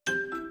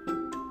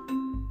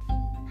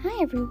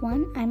Hi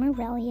everyone, I'm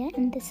Aurelia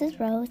and this is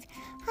Rose.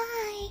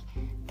 Hi!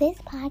 This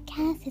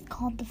podcast is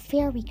called The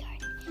Fairy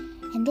Garden,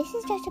 and this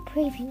is just a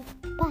preview,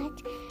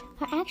 but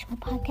our actual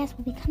podcast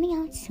will be coming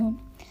out soon.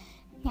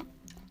 Now,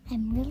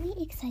 I'm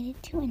really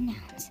excited to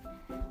announce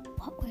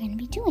what we're going to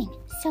be doing.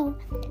 So,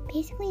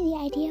 basically the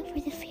idea for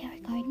the Fairy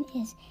Garden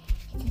is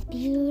it's this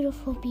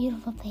beautiful,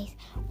 beautiful place,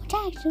 which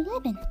I actually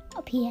live in.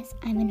 Oh, P.S.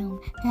 I'm a gnome.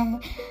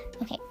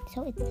 Okay,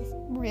 so it's this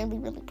really,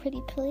 really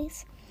pretty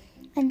place.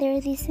 And there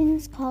are these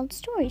things called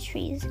story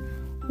trees,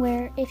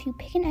 where if you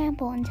pick an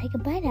apple and take a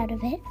bite out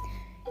of it,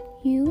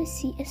 you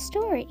see a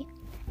story.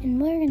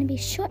 And we're going to be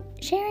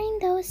sharing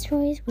those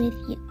stories with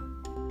you.